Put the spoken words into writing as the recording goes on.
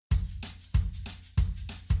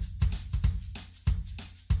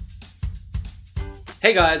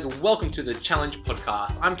Hey guys, welcome to the Challenge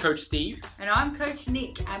Podcast. I'm Coach Steve. And I'm Coach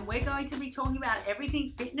Nick, and we're going to be talking about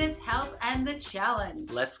everything fitness, health, and the challenge.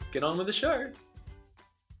 Let's get on with the show.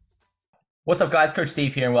 What's up, guys? Coach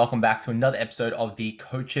Steve here, and welcome back to another episode of the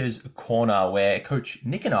Coach's Corner, where Coach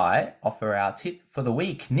Nick and I offer our tip for the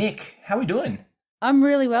week. Nick, how are we doing? I'm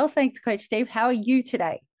really well, thanks, Coach Steve. How are you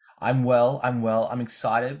today? I'm well. I'm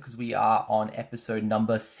excited because we are on episode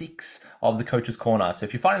number 6 of the Coach's Corner. So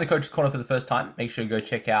if you're finding the Coach's Corner for the first time, make sure you go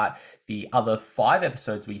check out the other 5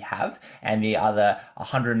 episodes we have and the other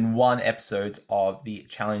 101 episodes of the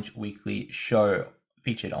Challenge Weekly show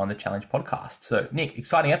featured on the Challenge podcast. So Nick,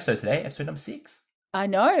 exciting episode today, episode number 6. I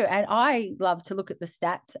know, and I love to look at the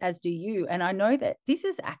stats, as do you. And I know that this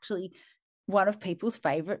is actually one of people's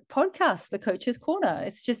favorite podcasts, the Coach's Corner.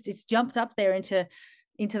 It's jumped up there into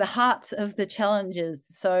the hearts of the challengers.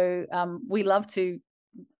 So we love to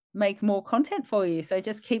make more content for you. So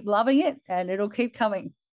just keep loving it and it'll keep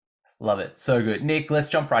coming. Love it. So good. Nick, let's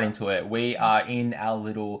jump right into it. We are in our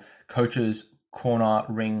little Coach's Corner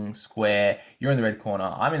ring square. You're in the red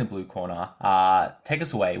corner. I'm in the blue corner. Take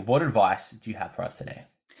us away. What advice do you have for us today?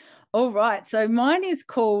 All right. So mine is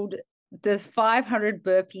called, does 500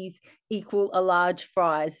 burpees equal a large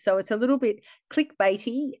fries? So it's a little bit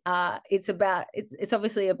clickbaity. It's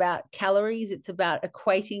obviously about calories. It's about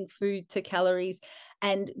equating food to calories.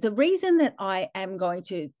 And the reason that I am going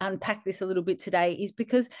to unpack this a little bit today is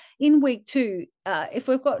because in week 2, if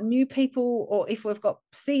we've got new people or if we've got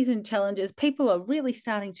seasoned challengers, people are really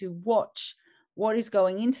starting to watch what is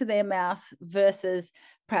going into their mouth versus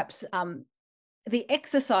perhaps the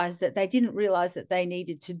exercise that they didn't realize that they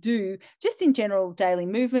needed to do. Just in general daily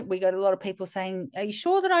movement, we got a lot of people saying, are you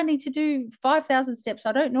sure that I need to do 5,000 steps?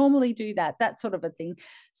 I don't normally do that sort of a thing.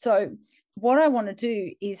 So what I want to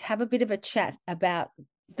do is have a bit of a chat about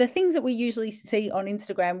the things that we usually see on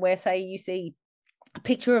Instagram, where say you see a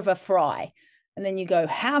picture of a fry and then you go,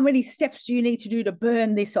 how many steps do you need to do to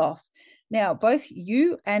burn this off? Now, both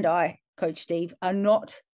you and I, Coach Steve, are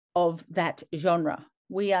not of that genre.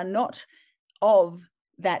 We are not of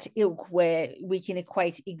that ilk where we can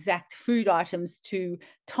equate exact food items to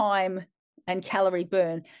time and calorie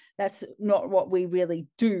burn. That's not what we really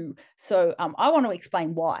do. So I want to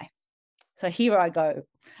explain why. So here I go.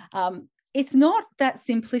 It's not that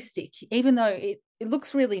simplistic, even though it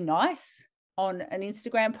looks really nice on an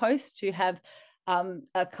Instagram post to have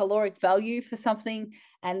a caloric value for something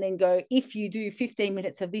and then go, if you do 15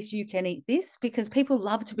 minutes of this, you can eat this, because people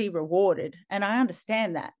love to be rewarded. And I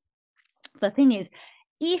understand that. The thing is,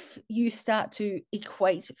 if you start to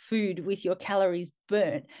equate food with your calories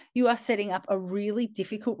burnt, you are setting up a really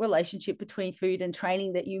difficult relationship between food and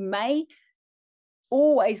training that you may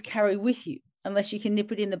always carry with you unless you can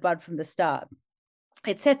nip it in the bud from the start.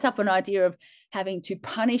 It sets up an idea of having to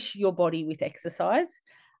punish your body with exercise.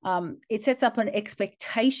 It sets up an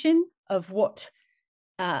expectation of what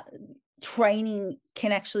training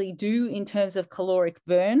can actually do in terms of caloric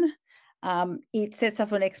burn. It sets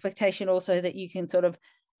up an expectation also that you can sort of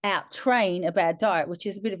out-train a bad diet, which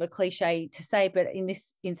is a bit of a cliche to say, but in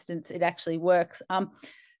this instance, it actually works.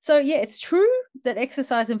 So yeah, it's true that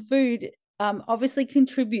exercise and food obviously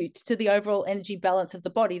contribute to the overall energy balance of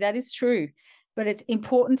the body. That is true, but it's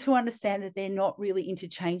important to understand that they're not really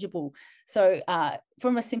interchangeable. So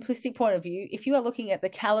from a simplistic point of view, if you are looking at the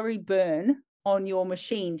calorie burn on your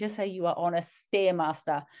machine, just say you are on a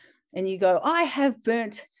Stairmaster and you go, I have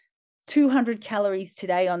burnt 200 calories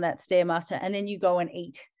today on that Stairmaster, and then you go and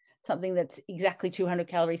eat something that's exactly 200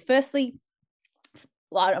 calories. Firstly,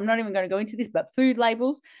 I'm not even going to go into this, but food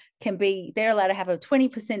labels they're allowed to have a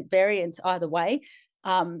 20% variance either way.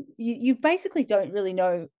 You basically don't really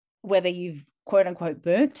know whether you've quote unquote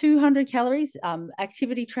burnt 200 calories.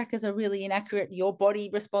 Activity trackers are really inaccurate. Your body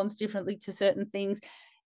responds differently to certain things.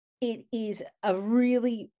 It is a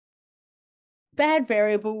really bad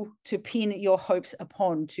variable to pin your hopes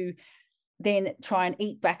upon to then try and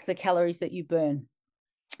eat back the calories that you burn.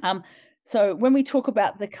 So when we talk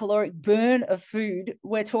about the caloric burn of food,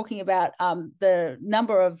 we're talking about the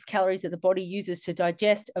number of calories that the body uses to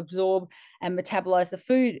digest, absorb, and metabolize the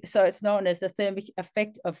food. So it's known as the thermic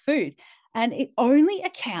effect of food. And it only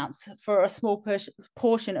accounts for a small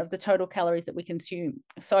portion of the total calories that we consume.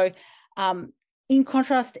 So in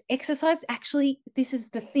contrast, exercise, actually, this is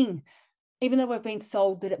the thing. Even though we've been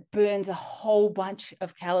sold that it burns a whole bunch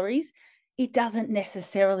of calories, it doesn't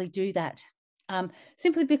necessarily do that.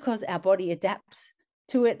 Simply because our body adapts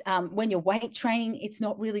to it. When you're weight training, it's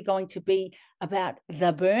not really going to be about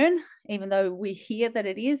the burn, even though we hear that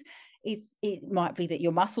it is. It might be that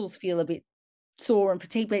your muscles feel a bit sore and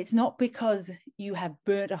fatigued, but it's not because you have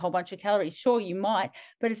burnt a whole bunch of calories. Sure, you might,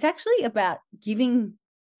 but it's actually about giving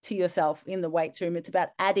to yourself in the weights room. It's about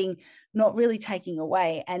adding, not really taking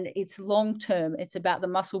away. And it's long-term. It's about the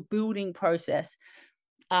muscle building process.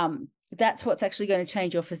 That's what's actually going to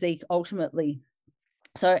change your physique ultimately.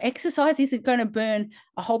 So exercise isn't going to burn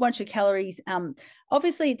a whole bunch of calories.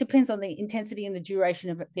 Obviously, it depends on the intensity and the duration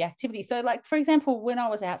of the activity. So like, for example, when I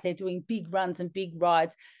was out there doing big runs and big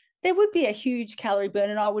rides, there would be a huge calorie burn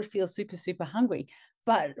and I would feel super, super hungry.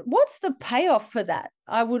 But what's the payoff for that?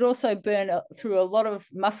 I would also burn through a lot of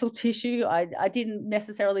muscle tissue. I didn't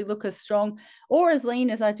necessarily look as strong or as lean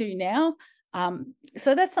as I do now.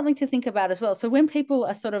 So that's something to think about as well. So when people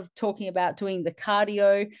are sort of talking about doing the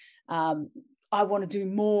cardio, I want to do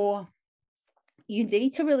more, you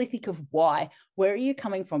need to really think of why. Where are you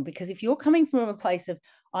coming from? Because if you're coming from a place of,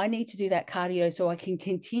 I need to do that cardio so I can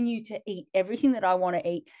continue to eat everything that I want to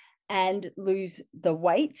eat and lose the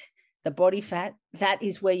weight, the body fat, that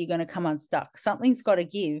is where you're going to come unstuck. Something's got to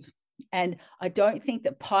give. And I don't think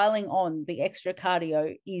that piling on the extra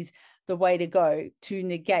cardio is the way to go to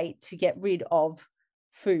negate, to get rid of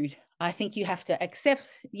food. I think you have to accept,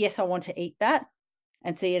 yes, I want to eat that,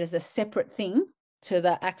 and see it as a separate thing to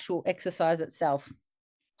the actual exercise itself.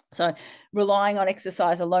 So relying on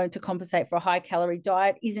exercise alone to compensate for a high calorie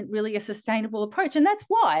diet isn't really a sustainable approach. And that's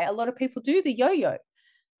why a lot of people do the yo-yo,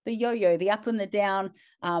 the up and the down.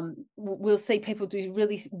 We'll see people do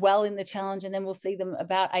really well in the challenge, and then we'll see them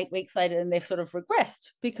about 8 weeks later and they've sort of regressed,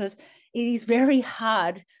 because it is very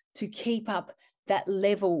hard to keep up that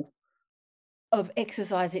level of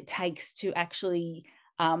exercise it takes to actually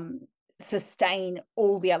sustain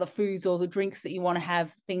all the other foods or the drinks that you want to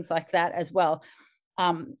have, things like that as well.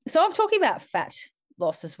 So I'm talking about fat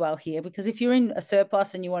loss as well here, because if you're in a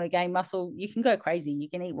surplus and you want to gain muscle, you can go crazy. You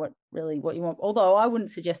can eat what you want, although I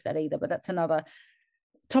wouldn't suggest that either, but that's another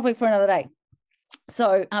topic for another day.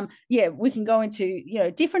 So yeah, we can go into,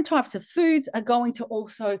 different types of foods are going to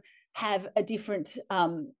also have a different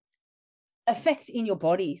effect in your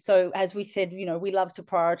body. So as we said, we love to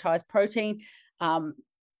prioritize protein.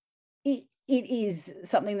 It is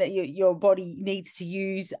something that your body needs to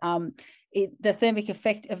use. The thermic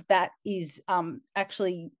effect of that is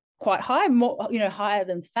actually quite high, more higher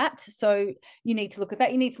than fat. So you need to look at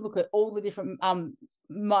that. You need to look at all the different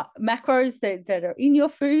macros that are in your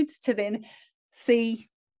foods to then see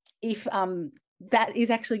if that is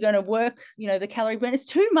actually going to work. The calorie burn is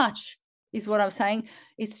too much, is what I'm saying.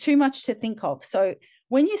 It's too much to think of. So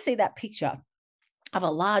when you see that picture of a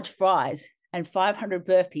large fries and 500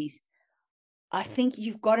 burpees, I think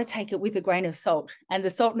you've got to take it with a grain of salt, and the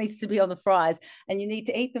salt needs to be on the fries, and you need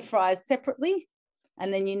to eat the fries separately,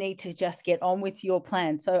 and then you need to just get on with your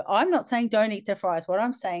plan. So I'm not saying don't eat the fries. What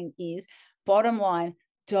I'm saying is, bottom line,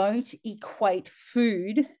 don't equate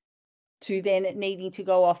food to then needing to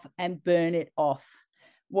go off and burn it off.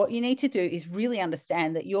 What you need to do is really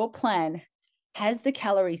understand that your plan has the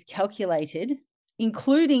calories calculated,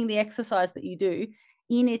 including the exercise that you do,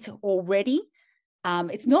 in it already.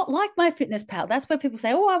 It's not like MyFitnessPal. That's where people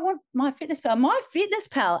say, oh, I want MyFitnessPal.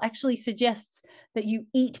 MyFitnessPal actually suggests that you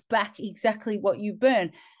eat back exactly what you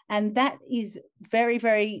burn. And that is very,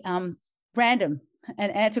 very random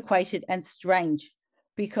and antiquated and strange,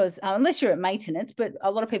 because unless you're at maintenance, but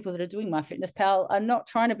a lot of people that are doing MyFitnessPal are not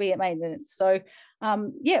trying to be at maintenance. So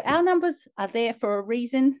yeah, our numbers are there for a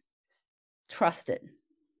reason. Trust it.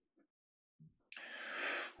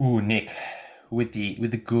 Ooh, Nick. With the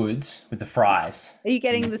goods, with the fries. Are you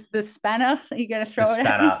getting the spanner? Are you going to throw it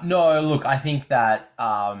at me? No, look, I think that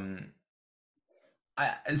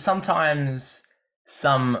sometimes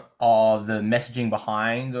some of the messaging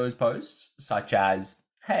behind those posts, such as,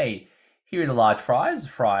 hey, here are the large fries.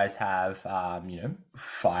 Fries have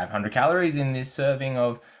 500 calories in this serving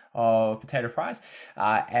of potato fries,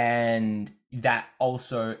 and that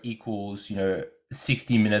also equals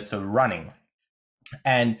 60 minutes of running.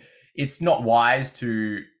 And it's not wise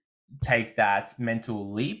to take that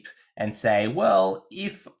mental leap and say, well,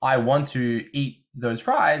 if I want to eat those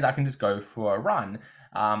fries, I can just go for a run.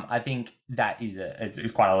 I think that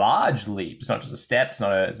is quite a large leap. It's not just a step. It's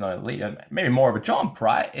not a leap. Maybe more of a jump,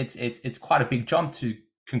 right? It's quite a big jump to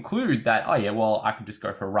conclude that, oh yeah, well, I can just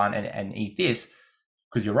go for a run and eat this,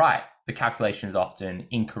 because you're right. The calculation is often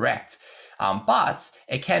incorrect, but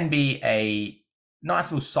it can be a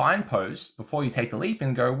nice little signpost before you take the leap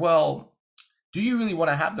and go, well, do you really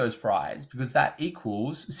want to have those fries? Because that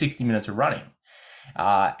equals 60 minutes of running.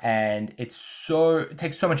 And it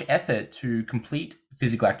takes so much effort to complete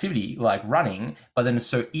physical activity like running, but then it's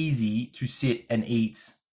so easy to sit and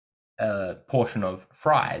eat a portion of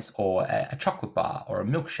fries or a chocolate bar or a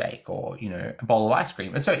milkshake or, you know, a bowl of ice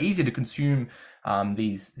cream. It's so easy to consume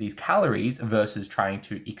these calories versus trying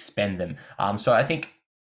to expend them. So I think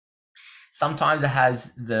sometimes it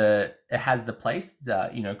has the place,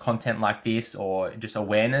 you know, content like this or just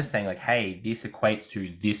awareness saying like, hey, this equates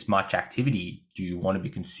to this much activity. Do you want to be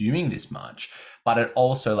consuming this much? But it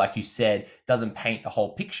also, like you said, doesn't paint the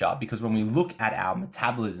whole picture, because when we look at our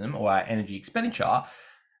metabolism or our energy expenditure,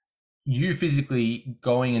 you physically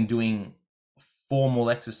going and doing formal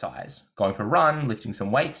exercise, going for a run, lifting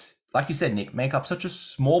some weights, like you said, Nick, make up such a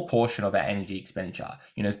small portion of our energy expenditure.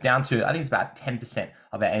 You know, it's down to, I think it's about 10%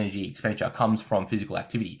 of our energy expenditure comes from physical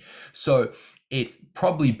activity. So it's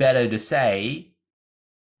probably better to say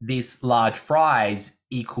this large fries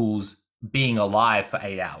equals being alive for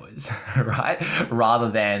 8 hours, right? Rather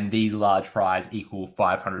than these large fries equal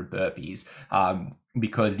 500 burpees.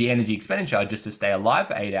 Because the energy expenditure just to stay alive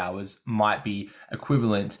for 8 hours might be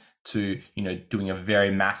equivalent to, you know, doing a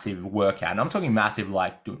very massive workout. And I'm talking massive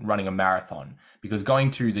like running a marathon, because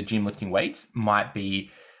going to the gym lifting weights might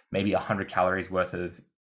be maybe 100 calories worth of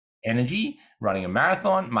energy. Running a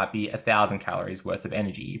marathon might be 1,000 calories worth of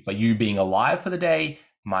energy, but you being alive for the day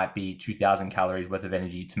might be 2,000 calories worth of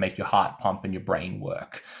energy to make your heart pump and your brain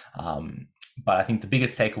work. But I think the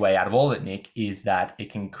biggest takeaway out of all of it, Nick, is that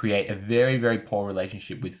it can create a very, very poor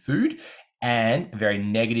relationship with food and a very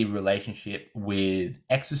negative relationship with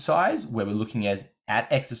exercise, where we're looking at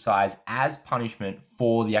exercise as punishment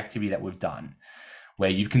for the activity that we've done, where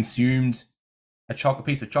you've consumed a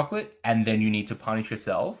piece of chocolate and then you need to punish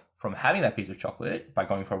yourself from having that piece of chocolate by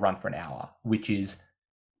going for a run for an hour, which is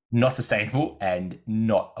not sustainable and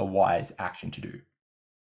not a wise action to do.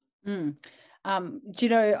 Do you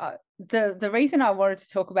know, the reason I wanted to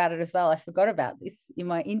talk about it as well, I forgot about this in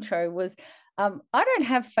my intro, was I don't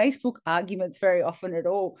have Facebook arguments very often at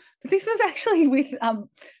all, but this was actually with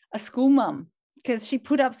a school mum, because she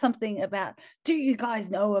put up something about, do you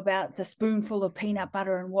guys know about the spoonful of peanut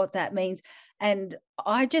butter and what that means? And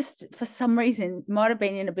I just, for some reason, might have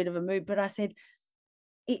been in a bit of a mood, but I said,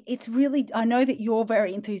 it's really, I know that you're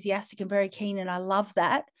very enthusiastic and very keen, and I love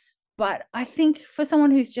that. But I think for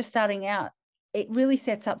someone who's just starting out, it really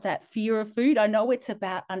sets up that fear of food. I know it's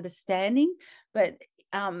about understanding, but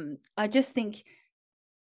I just think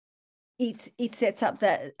it sets up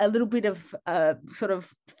that a little bit of sort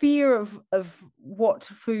of fear of what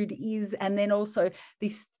food is, and then also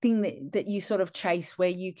this thing that you sort of chase, where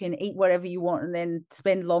you can eat whatever you want and then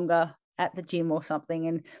spend longer at the gym or something,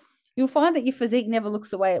 and you'll find that your physique never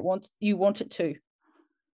looks the way you want it to.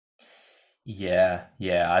 Yeah,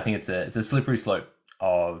 I think it's a slippery slope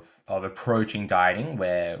of approaching dieting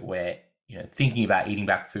where you know, thinking about eating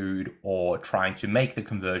back food or trying to make the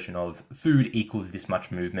conversion of food equals this much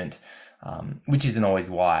movement, which isn't always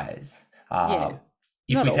wise.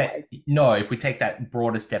 If we take that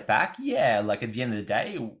broader step back, like at the end of the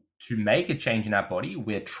day, to make a change in our body,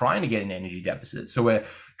 we're trying to get an energy deficit. So we're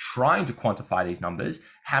trying to quantify these numbers.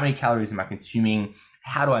 How many calories am I consuming?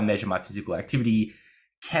 How do I measure my physical activity?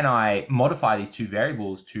 Can I modify these two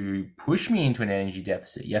variables to push me into an energy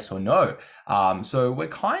deficit? Yes or no? So we're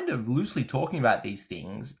kind of loosely talking about these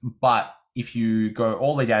things, but if you go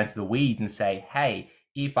all the way down into the weeds and say, hey,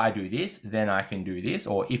 if I do this, then I can do this,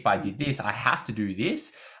 or if I did this, I have to do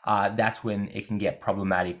this, that's when it can get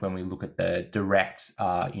problematic when we look at the direct,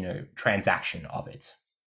 transaction of it.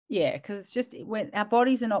 Yeah, because it's just when our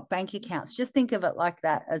bodies are not bank accounts. Just think of it like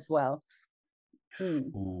that as well.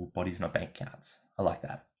 Ooh, bodies not bank accounts. I like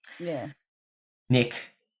that. Yeah. Nick,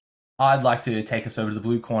 I'd like to take us over to the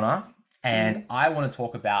blue corner, and I want to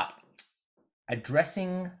talk about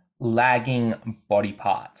addressing lagging body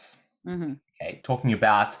parts. Okay, talking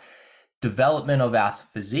about development of our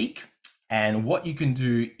physique and what you can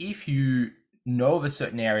do if you know of a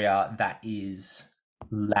certain area that is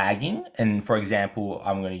lagging. And for example,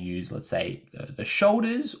 I'm going to use, let's say, the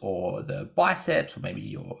shoulders or the biceps, or maybe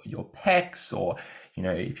your pecs, or, you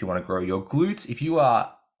know, if you want to grow your glutes. If you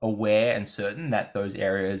are aware and certain that those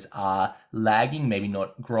areas are lagging, maybe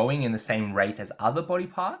not growing in the same rate as other body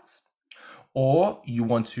parts, or you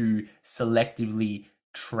want to selectively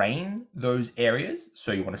train those areas,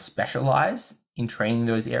 so you want to specialize in training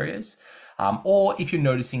those areas, or if you're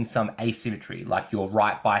noticing some asymmetry, like your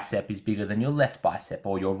right bicep is bigger than your left bicep,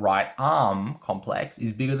 or your right arm complex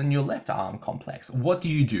is bigger than your left arm complex. What do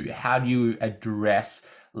you do? How do you address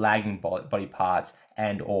lagging body parts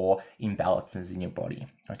and or imbalances in your body?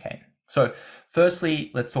 Okay, so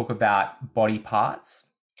firstly, let's talk about body parts.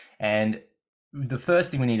 And the first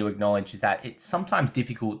thing we need to acknowledge is that it's sometimes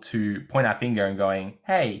difficult to point our finger and going,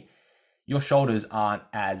 hey, your shoulders aren't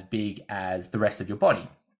as big as the rest of your body.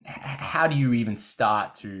 how do you even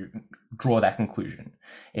start to draw that conclusion?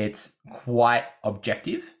 It's quite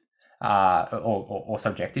objective or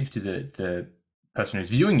subjective to the person who's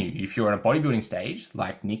viewing you. If you're on a bodybuilding stage,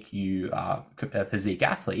 like Nick, you are a physique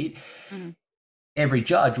athlete, every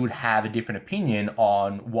judge would have a different opinion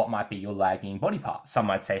on what might be your lagging body part. Some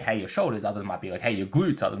might say, hey, your shoulders. Others might be like, hey, your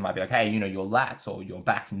glutes. Others might be like, hey, your lats or your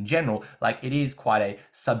back in general. Like, it is quite a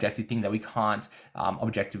subjective thing that we can't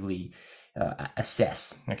objectively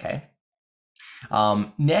assess. Okay.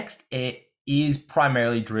 Next, it is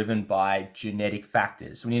primarily driven by genetic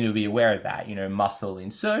factors. We need to be aware of that. Muscle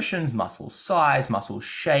insertions, muscle size, muscle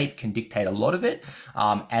shape can dictate a lot of it.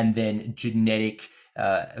 And then genetic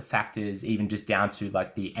factors, even just down to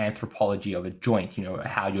like the anthropology of a joint,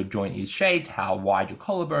 how your joint is shaped, how wide your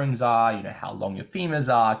collarbones are, how long your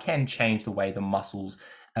femurs are, can change the way the muscles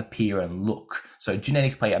appear and look. So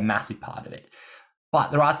genetics play a massive part of it.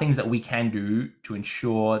 But there are things that we can do to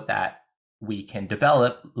ensure that we can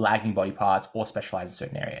develop lagging body parts or specialize in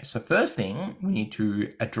certain areas. So first thing we need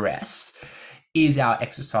to address is our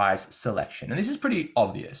exercise selection. And this is pretty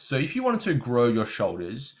obvious. So if you wanted to grow your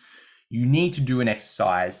shoulders, you need to do an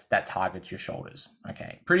exercise that targets your shoulders.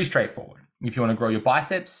 Okay, pretty straightforward. If you want to grow your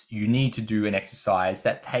biceps, you need to do an exercise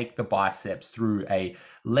that take the biceps through a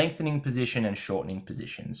lengthening position and shortening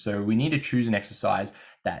position. So we need to choose an exercise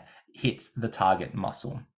that hits the target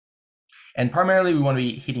muscle. And primarily we want to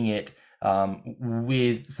be hitting it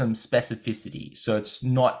with some specificity. So it's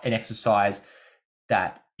not an exercise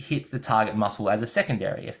that hits the target muscle as a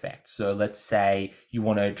secondary effect. So let's say you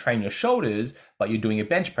want to train your shoulders, but you're doing a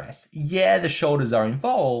bench press. Yeah, the shoulders are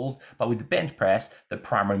involved, but with the bench press, the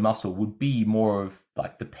primary muscle would be more of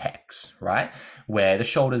like the pecs, right? Where the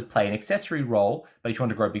shoulders play an accessory role, but if you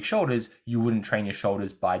want to grow big shoulders, you wouldn't train your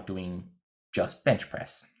shoulders by doing just bench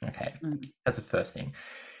press. Okay, That's the first thing.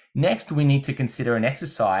 Next, we need to consider an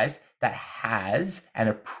exercise that has an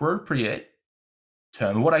appropriate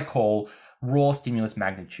term, what I call raw stimulus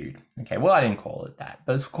magnitude. Okay, well, I didn't call it that,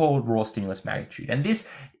 but it's called raw stimulus magnitude. And this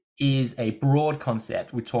is a broad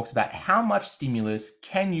concept which talks about how much stimulus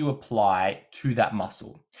can you apply to that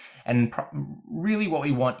muscle. And really what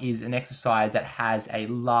we want is an exercise that has a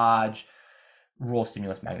large raw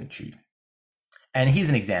stimulus magnitude. And here's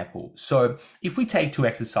an example. So if we take two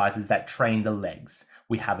exercises that train the legs,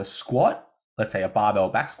 we have a squat, let's say a barbell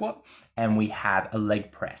back squat, and we have a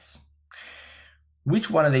leg press.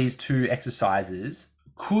 Which one of these two exercises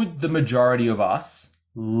could the majority of us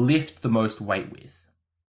lift the most weight with?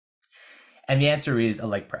 And the answer is a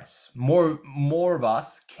leg press. More of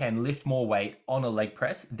us can lift more weight on a leg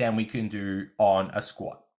press than we can do on a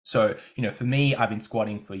squat. So, for me, I've been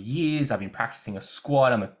squatting for years. I've been practicing a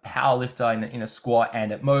squat. I'm a power lifter in a squat.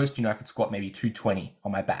 And at most, I could squat maybe 220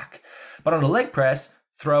 on my back. But on a leg press,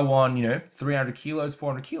 throw on, 300 kilos,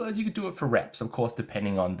 400 kilos, you could do it for reps, of course,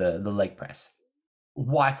 depending on the leg press.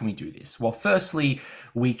 Why can we do this? Well, firstly,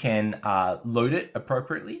 we can load it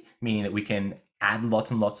appropriately, meaning that we can add lots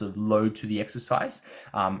and lots of load to the exercise.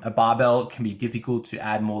 A barbell can be difficult to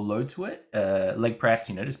add more load to it. Leg press,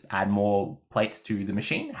 just add more plates to the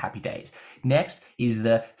machine, happy days. Next is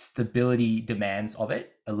the stability demands of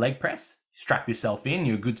it. A leg press, strap yourself in,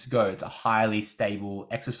 you're good to go. It's a highly stable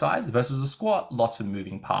exercise versus a squat, lots of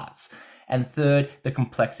moving parts. And third, the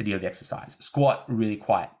complexity of the exercise. Squat, really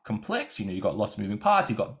quite complex. You've got lots of moving parts,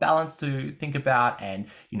 you've got balance to think about and,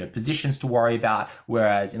 positions to worry about.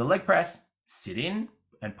 Whereas in a leg press, sit in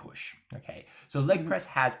and push. Okay. So leg press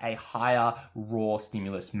has a higher raw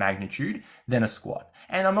stimulus magnitude than a squat.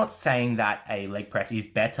 And I'm not saying that a leg press is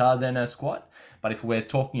better than a squat, but if we're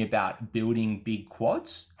talking about building big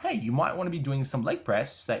quads, hey, you might want to be doing some leg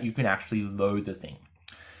press so that you can actually load the thing.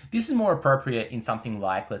 This is more appropriate in something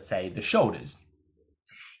like, let's say, the shoulders.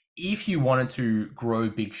 If you wanted to grow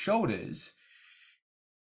big shoulders,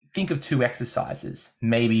 think of two exercises,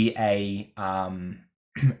 maybe a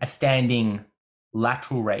standing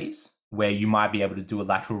lateral raise, where you might be able to do a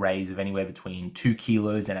lateral raise of anywhere between 2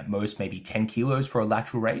 kilos and at most maybe 10 kilos for a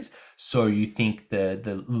lateral raise. So you think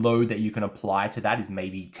the load that you can apply to that is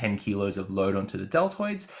maybe 10 kilos of load onto the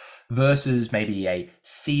deltoids, versus maybe a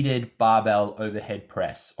seated barbell overhead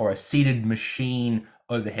press or a seated machine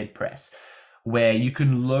overhead press, where you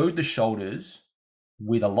can load the shoulders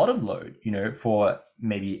with a lot of load. For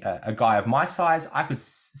maybe a guy of my size, I could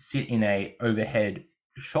sit in a overhead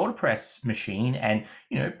shoulder press machine and,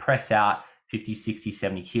 press out 50, 60,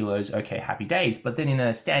 70 kilos. Okay, happy days. But then in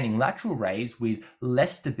a standing lateral raise with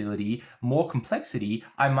less stability, more complexity,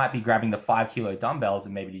 I might be grabbing the 5 kilo dumbbells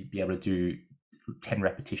and maybe be able to do 10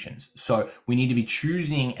 repetitions. So we need to be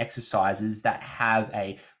choosing exercises that have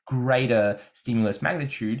a greater stimulus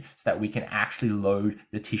magnitude so that we can actually load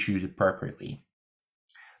the tissues appropriately.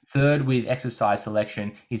 Third, with exercise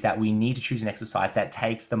selection, is that we need to choose an exercise that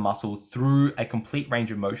takes the muscle through a complete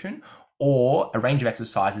range of motion, or a range of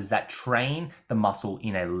exercises that train the muscle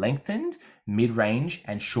in a lengthened, mid-range,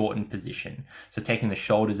 and shortened position. So taking the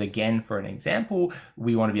shoulders again for an example,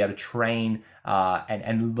 we want to be able to train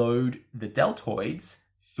and load the deltoids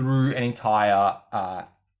through an entire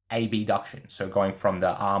abduction. So going from the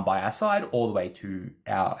arm by our side all the way to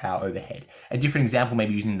our overhead. A different example,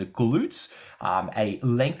 maybe using the glutes. A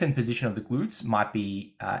lengthened position of the glutes might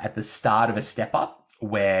be at the start of a step up,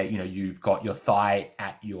 where you've got your thigh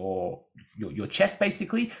at your chest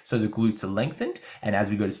basically, so the glutes are lengthened, and as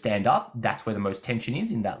we go to stand up, that's where the most tension is,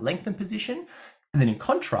 in that lengthened position. And then in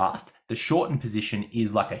contrast, the shortened position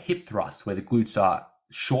is like a hip thrust, where the glutes are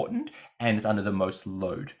shortened and it's under the most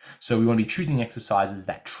load. So we want to be choosing exercises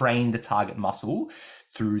that train the target muscle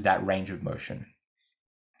through that range of motion.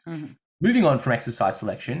 Mm-hmm. Moving on from exercise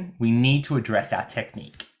selection, we need to address our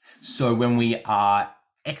technique. So when we are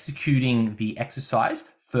executing the exercise,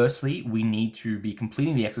 firstly, we need to be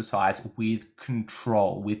completing the exercise with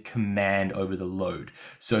control, with command over the load.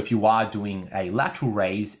 So if you are doing a lateral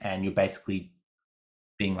raise and you're basically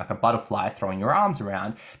being like a butterfly throwing your arms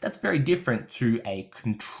around, that's very different to a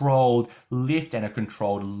controlled lift and a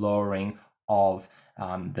controlled lowering of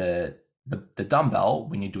the dumbbell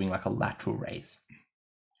when you're doing like a lateral raise.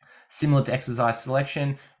 Similar to exercise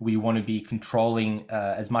selection, we want to be controlling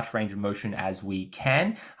as much range of motion as we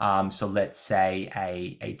can. So let's say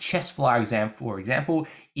a chest fly exam, for example,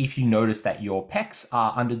 if you notice that your pecs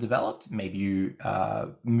are underdeveloped, maybe you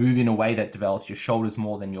move in a way that develops your shoulders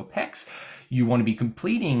more than your pecs, you want to be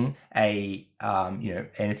completing anything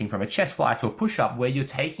from a chest fly to a push-up where you're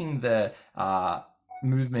taking the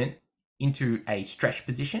movement into a stretch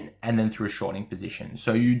position and then through a shortening position.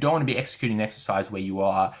 So you don't want to be executing an exercise where you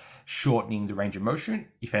are shortening the range of motion.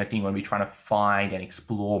 If anything, you want to be trying to find and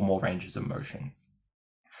explore more ranges of motion.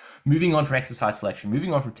 Moving on from exercise selection,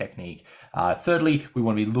 moving on from technique. Thirdly, we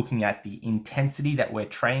want to be looking at the intensity that we're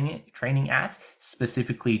training at,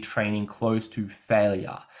 specifically training close to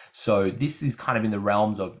failure. So this is kind of in the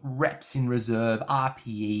realms of reps in reserve,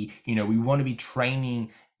 RPE. We want to be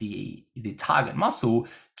training the target muscle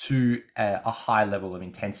to a high level of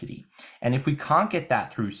intensity. And if we can't get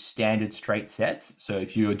that through standard straight sets, so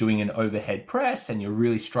if you're doing an overhead press and you're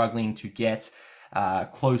really struggling to get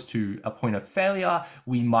close to a point of failure,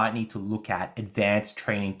 we might need to look at advanced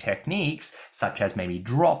training techniques, such as maybe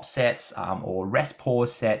drop sets or rest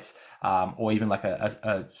pause sets, or even like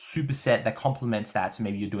a superset that complements that. So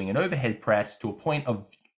maybe you're doing an overhead press to a point of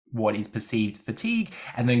what is perceived fatigue,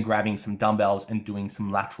 and then grabbing some dumbbells and doing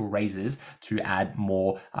some lateral raises to add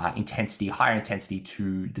more intensity, higher intensity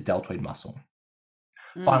to the deltoid muscle.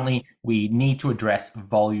 Finally, we need to address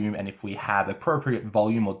volume, and if we have appropriate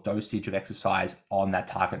volume or dosage of exercise on that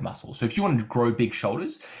target muscle. So if you want to grow big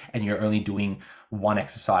shoulders and you're only doing one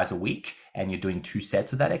exercise a week and you're doing 2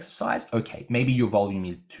 sets of that exercise, okay, maybe your volume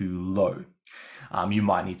is too low. You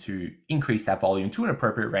might need to increase that volume to an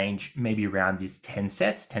appropriate range, maybe around these 10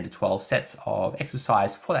 to 12 sets of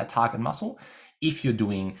exercise for that target muscle. If you're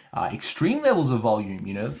doing extreme levels of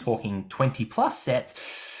volume, talking 20 plus sets,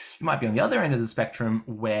 you might be on the other end of the spectrum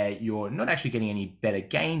where you're not actually getting any better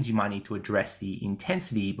gains. You might need to address the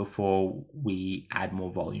intensity before we add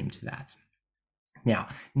more volume to that. Now,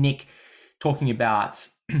 Nick, talking about,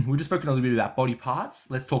 we've just spoken a little bit about body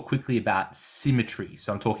parts. Let's talk quickly about symmetry.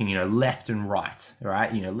 So I'm talking, left and right,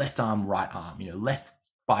 right? Left arm, right arm, left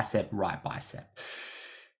bicep, right bicep.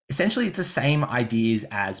 Essentially, it's the same ideas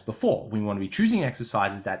as before. We want to be choosing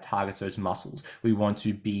exercises that targets those muscles. We want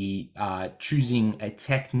to be choosing a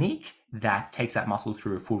technique that takes that muscle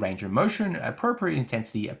through a full range of motion, appropriate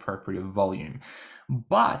intensity, appropriate volume.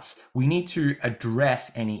 But we need to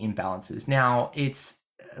address any imbalances. Now, it's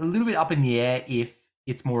a little bit up in the air if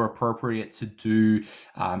it's more appropriate to do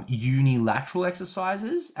unilateral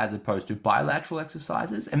exercises as opposed to bilateral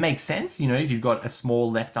exercises. It makes sense, if you've got a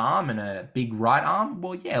small left arm and a big right arm,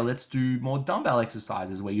 well, yeah, let's do more dumbbell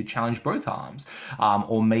exercises where you challenge both arms,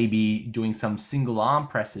 or maybe doing some single arm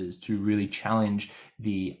presses to really challenge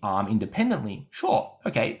the arm independently. Sure,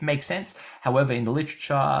 okay, makes sense. However, in the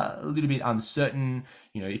literature, a little bit uncertain.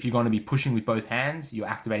 If you're going to be pushing with both hands, you're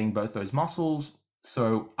activating both those muscles.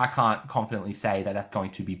 So I can't confidently say that that's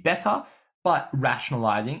going to be better, but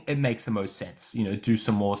rationalizing, it makes the most sense. Do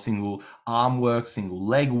some more single arm work, single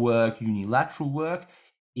leg work, unilateral work.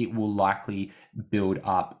 It will likely build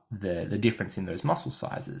up the difference in those muscle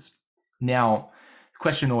sizes. Now, the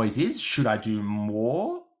question always is, should I do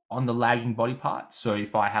more on the lagging body part. So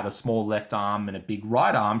if I have a small left arm and a big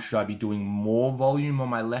right arm, should I be doing more volume on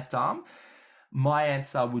my left arm? My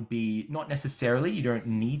answer would be not necessarily. You don't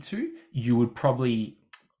need to. You would probably,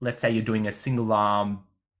 let's say you're doing a single arm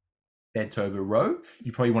bent over row.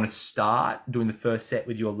 You probably want to start doing the first set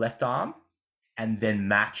with your left arm and then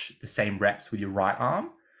match the same reps with your right arm.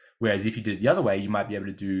 Whereas if you did it the other way, you might be able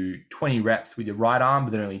to do 20 reps with your right arm,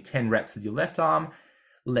 but then only 10 reps with your left arm.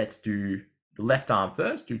 Let's do the left arm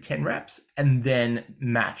first, do 10 reps, and then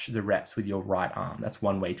match the reps with your right arm. That's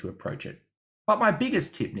one way to approach it. But my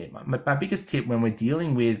biggest tip, Nick, my biggest tip when we're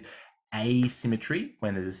dealing with asymmetry,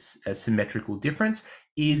 when there's a symmetrical difference,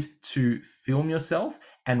 is to film yourself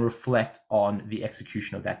and reflect on the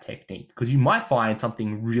execution of that technique. Because you might find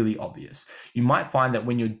something really obvious. You might find that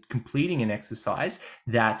when you're completing an exercise,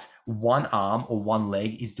 that one arm or one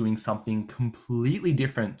leg is doing something completely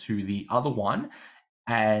different to the other one.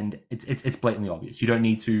 And it's blatantly obvious. You don't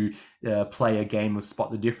need to play a game of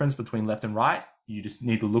spot the difference between left and right. You just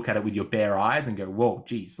need to look at it with your bare eyes and go, whoa,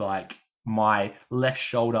 geez, like my left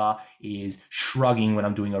shoulder is shrugging when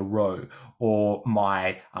I'm doing a row, or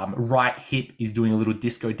my right hip is doing a little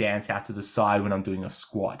disco dance out to the side when I'm doing a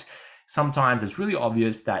squat. Sometimes it's really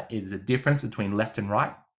obvious that it's a difference between left and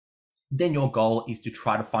right. Then your goal is to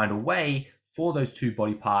try to find a way for those two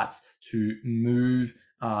body parts to move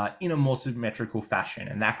in a more symmetrical fashion.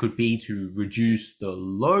 And that could be to reduce the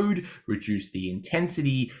load, reduce the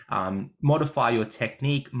intensity, modify your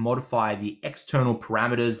technique, modify the external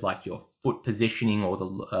parameters like your foot positioning or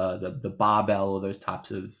the barbell or those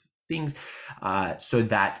types of things, so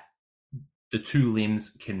that the two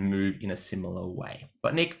limbs can move in a similar way.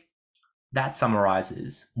 But Nick, that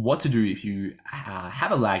summarizes what to do if you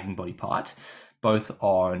have a lagging body part, both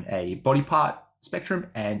on a body part spectrum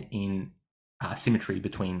and in symmetry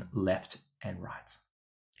between left and right.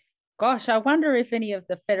 Gosh, I wonder if any of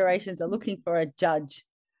the federations are looking for a judge,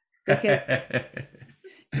 because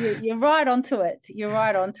you're right onto it. You're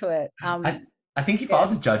right onto it. I think if I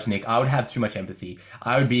was a judge, Nick, I would have too much empathy.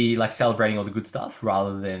 I would be like celebrating all the good stuff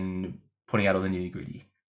rather than putting out all the nitty gritty.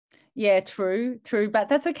 Yeah, true. But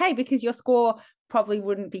that's okay, because your score probably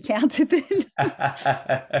wouldn't be counted then.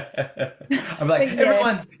 I'm like,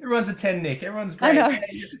 everyone's a 10, Nick. Everyone's great. I know.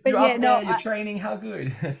 Hey, you're up there, you're training. How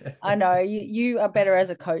good. I know. You are better as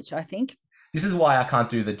a coach, I think. This is why I can't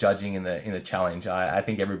do the judging in the challenge. I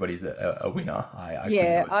think everybody's a winner.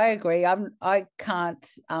 I agree. I can't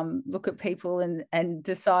look at people and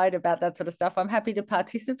decide about that sort of stuff. I'm happy to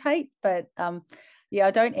participate, but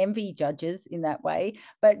I don't envy judges in that way.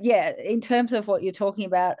 But yeah, in terms of what you're talking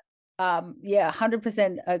about,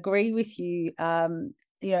 100% agree with you.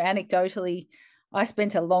 Anecdotally, I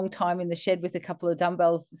spent a long time in the shed with a couple of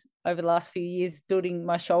dumbbells over the last few years building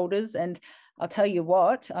my shoulders, and I'll tell you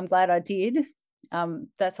what, I'm glad I did.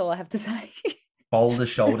 That's all I have to say. Boulder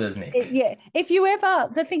shoulders, Nick.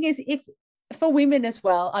 The thing is, if for women as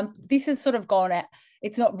well, this has sort of gone out.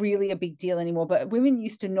 It's not really a big deal anymore, but women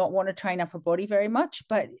used to not want to train upper body very much.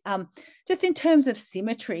 But just in terms of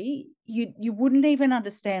symmetry, you wouldn't even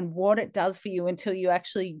understand what it does for you until you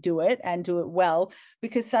actually do it and do it well,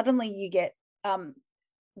 because suddenly you get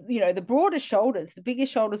the broader shoulders, the bigger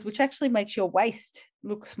shoulders, which actually makes your waist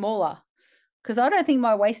look smaller. Because I don't think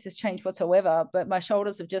my waist has changed whatsoever, but my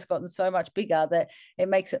shoulders have just gotten so much bigger that it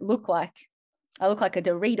makes it look like I look like a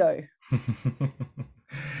Dorito.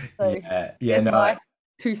 So my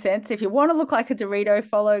 2 cents. If you want to look like a Dorito,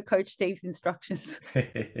 follow Coach Steve's instructions.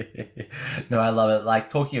 No, I love it. Like,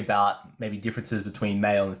 talking about maybe differences between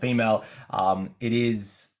male and female, it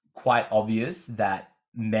is quite obvious that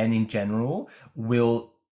men in general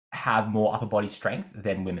will have more upper body strength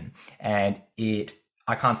than women. And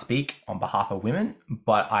I can't speak on behalf of women,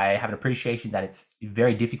 but I have an appreciation that it's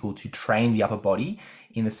very difficult to train the upper body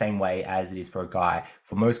in the same way as it is for a guy.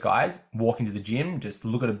 For most guys, walk into the gym, just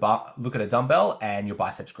look at a dumbbell, and your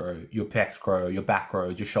biceps grow, your pecs grow, your back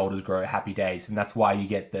grows, your shoulders grow. Happy days. And that's why you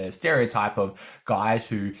get the stereotype of guys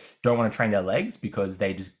who don't want to train their legs because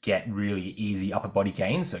they just get really easy upper body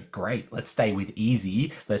gains. So great, let's stay with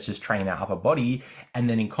easy. Let's just train our upper body. And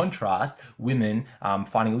then in contrast, women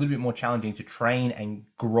finding a little bit more challenging to train and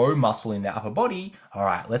grow muscle in their upper body. All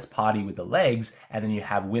right, let's party with the legs. And then you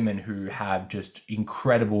have women who have just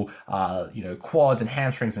incredible, quads and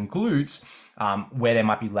hamstrings and glutes, where they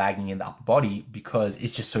might be lagging in the upper body because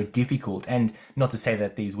it's just so difficult. And not to say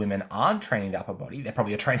that these women aren't training the upper body, they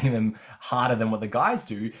probably are training them harder than what the guys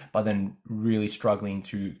do, but then really struggling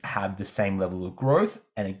to have the same level of growth.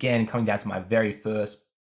 And again, coming down to my very first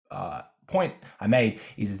point I made,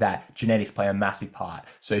 is that genetics play a massive part.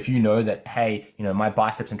 So if you know that, hey, my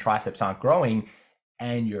biceps and triceps aren't growing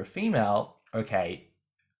and you're a female, okay,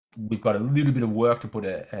 we've got a little bit of work to put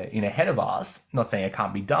in ahead of us. Not saying it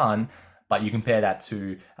can't be done, but you compare that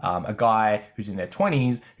to a guy who's in their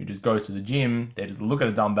 20s who just goes to the gym, they just look at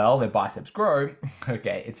a dumbbell, their biceps grow.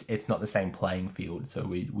 Okay, it's not the same playing field. So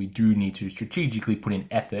we do need to strategically put in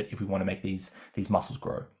effort if we want to make these muscles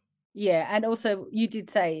grow. Yeah, and also you did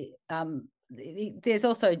say there's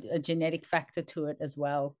also a genetic factor to it as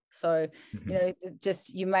well. So you know,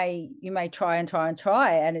 just you may try and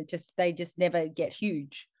they just never get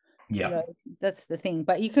huge. Yeah, you know, that's the thing.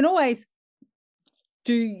 But you can always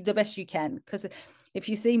do the best you can, because if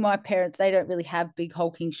you see my parents, they don't really have big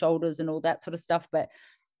hulking shoulders and all that sort of stuff. But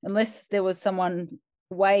unless there was someone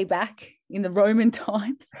way back in the Roman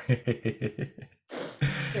times,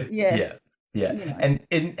 yeah. You know.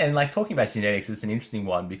 And like talking about genetics is an interesting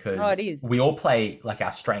one because it is. we all play like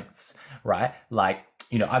our strengths, right? Like,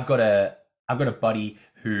 you know, I've got a buddy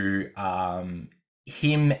who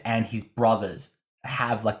him and his brothers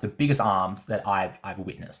have like the biggest arms that I've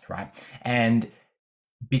witnessed, right? And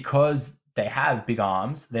because they have big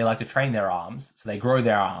arms, they like to train their arms, so they grow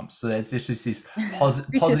their arms. So there's just this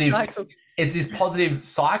positive cycle. It's this positive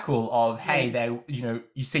cycle of, hey, they, you know,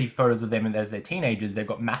 you see photos of them and as they're teenagers, they've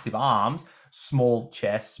got massive arms, small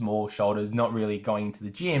chest, small shoulders, not really going into the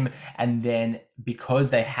gym. And then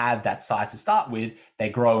because they have that size to start with, they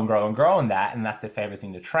grow and grow and grow on that. And that's their favorite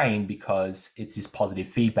thing to train because it's this positive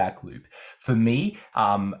feedback loop. For me,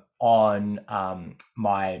 on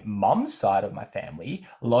my mum's side of my family,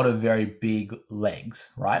 a lot of very big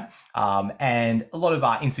legs, right? And a lot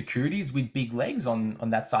of insecurities with big legs on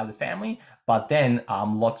that side of the family. But then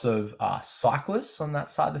lots of cyclists on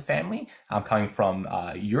that side of the family. I'm coming from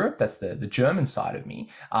Europe. That's the German side of me.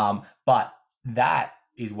 But that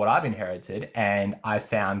is what I've inherited, and I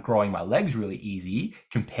found growing my legs really easy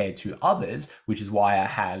compared to others, which is why I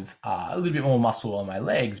have a little bit more muscle on my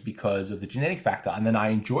legs because of the genetic factor, and then I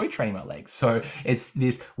enjoy training my legs. So it's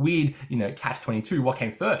this weird, you know, catch-22. What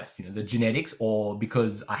came first, you know, the genetics, or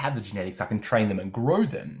because I have the genetics, I can train them and grow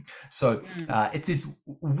them. So it's this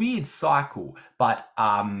weird cycle, but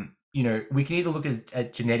you know, we can either look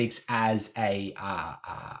at genetics as a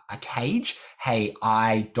cage. Hey,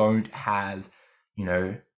 I don't have, you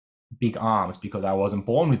know, big arms because I wasn't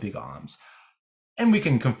born with big arms. And we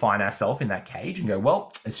can confine ourselves in that cage and go,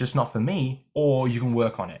 well, it's just not for me. Or you can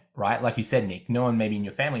work on it, right? Like you said, Nick, no one maybe in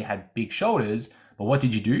your family had big shoulders, but what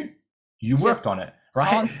did you do? You worked on it,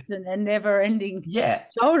 right? Constant and never ending yeah.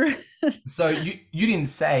 shoulder. So you didn't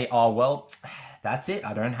say, oh, well, that's it.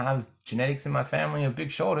 I don't have genetics in my family of big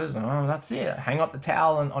shoulders. Oh, that's it. Hang up the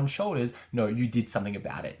towel on shoulders. No, you did something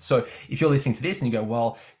about it. So if you're listening to this and you go,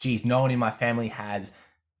 well, geez, no one in my family has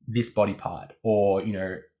this body part, or, you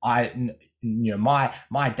know,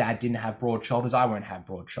 my dad didn't have broad shoulders, I won't have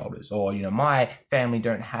broad shoulders, or, you know, my family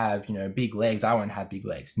don't have, you know, big legs, I won't have big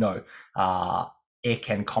legs. No, it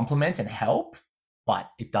can complement and help, but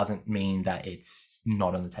it doesn't mean that it's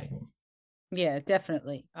not on the table. Yeah,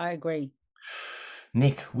 definitely. I agree.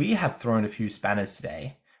 Nick, we have thrown a few spanners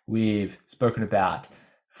today. We've spoken about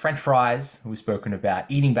French fries, we've spoken about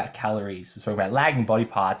eating back calories, we've spoken about lagging body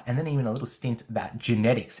parts, and then even a little stint about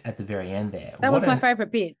genetics at the very end there. That was my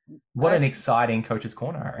favorite bit. What an exciting Coach's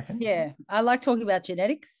Corner, I reckon. Yeah, I like talking about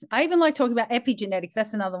genetics. I even like talking about epigenetics.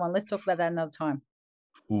 That's another one. Let's talk about that another time.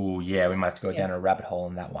 Ooh, yeah, we might have to go down a rabbit hole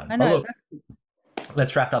on that one. I know.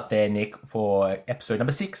 Let's wrap up there, Nick, for episode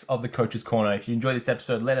number 6 of the Coach's Corner. If you enjoyed this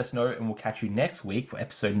episode, let us know, and we'll catch you next week for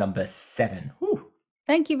episode number 7. Whew.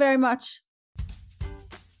 Thank you very much.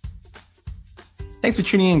 Thanks for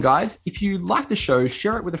tuning in, guys. If you like the show,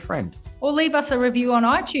 share it with a friend. Or leave us a review on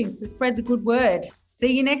iTunes to spread the good word.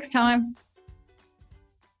 See you next time.